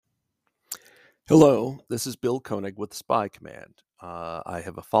Hello, this is Bill Koenig with Spy Command. I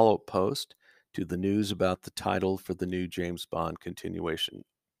have a follow up post to the news about the title for the new James Bond continuation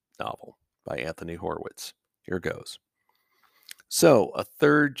novel by Anthony Horowitz. Here goes. So, a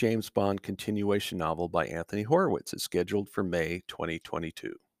third James Bond continuation novel by Anthony Horowitz is scheduled for May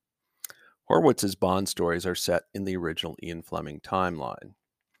 2022. Horowitz's Bond stories are set in the original Ian Fleming timeline.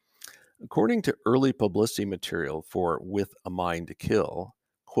 According to early publicity material for With a Mind to Kill,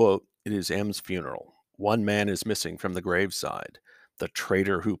 quote, it is M's funeral. One man is missing from the graveside, the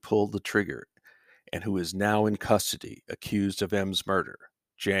traitor who pulled the trigger and who is now in custody, accused of M's murder,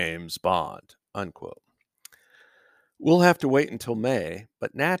 James Bond, unquote. We'll have to wait until May,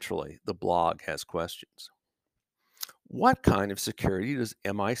 but naturally, the blog has questions. What kind of security does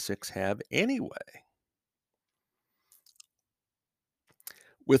MI6 have anyway?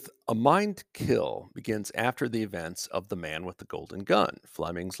 With A Mind to Kill begins after the events of The Man with the Golden Gun,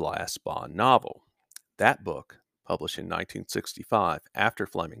 Fleming's last Bond novel. That book, published in 1965 after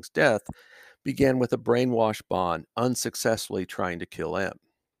Fleming's death, began with a brainwashed Bond unsuccessfully trying to kill M.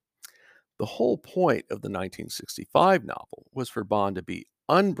 The whole point of the 1965 novel was for Bond to be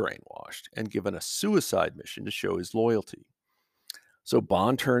unbrainwashed and given a suicide mission to show his loyalty. So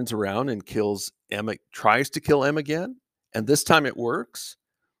Bond turns around and kills M, tries to kill M again, and this time it works.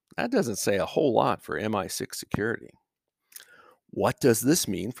 That doesn't say a whole lot for MI6 security. What does this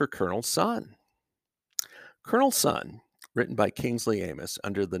mean for Colonel Sun? Colonel Sun, written by Kingsley Amis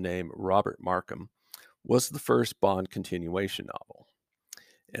under the name Robert Markham, was the first Bond continuation novel.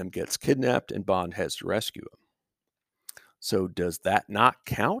 M gets kidnapped and Bond has to rescue him. So does that not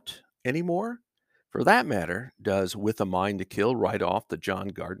count anymore? For that matter, does With a Mind to Kill write off the John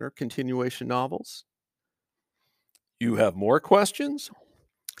Gardner continuation novels? You have more questions?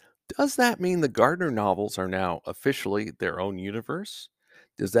 Does that mean the Gardner novels are now officially their own universe?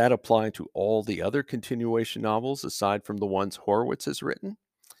 Does that apply to all the other continuation novels aside from the ones Horowitz has written?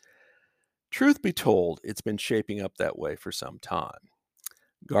 Truth be told, it's been shaping up that way for some time.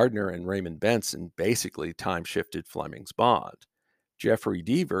 Gardner and Raymond Benson basically time shifted Fleming's Bond. Jeffrey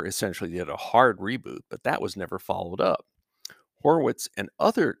Deaver essentially did a hard reboot, but that was never followed up. Horowitz and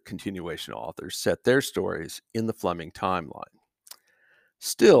other continuation authors set their stories in the Fleming timeline.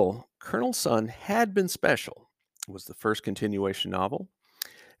 Still, Colonel Sun had been special. It was the first continuation novel,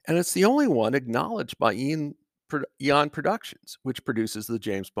 and it's the only one acknowledged by Eon Productions, which produces the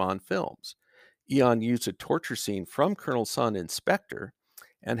James Bond films. Eon used a torture scene from Colonel Sun in Spectre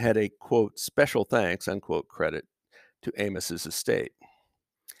and had a quote special thanks unquote credit to Amis's estate.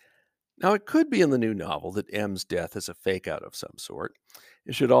 Now, it could be in the new novel that M's death is a fake out of some sort.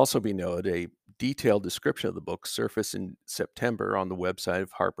 It should also be noted a detailed description of the book surfaced in September on the website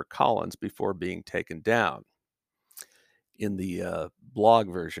of HarperCollins before being taken down. In the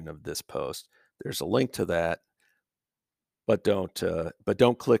blog version of this post, there's a link to that, but don't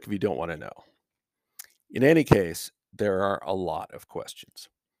click if you don't want to know. In any case, there are a lot of questions.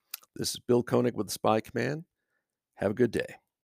 This is Bill Koenig with the Spy Command. Have a good day.